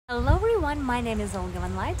everyone, my name is Olga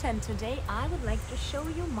Van Light, and today I would like to show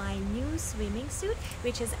you my new swimming suit,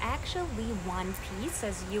 which is actually one piece,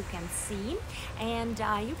 as you can see, and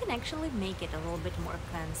you can actually make it a little bit more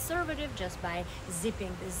conservative just by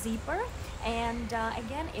zipping the zipper. And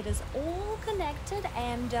again, it is all connected,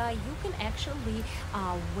 and you can actually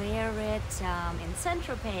wear it in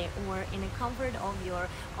Saint-Tropez or in the comfort of your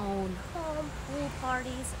own home, pool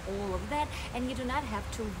parties, all of that, and you do not have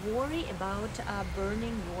to worry about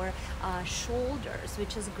burning your shoulders,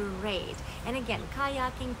 which is great. And again,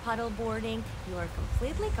 kayaking, paddleboarding, you are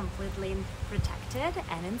completely protected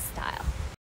and in style.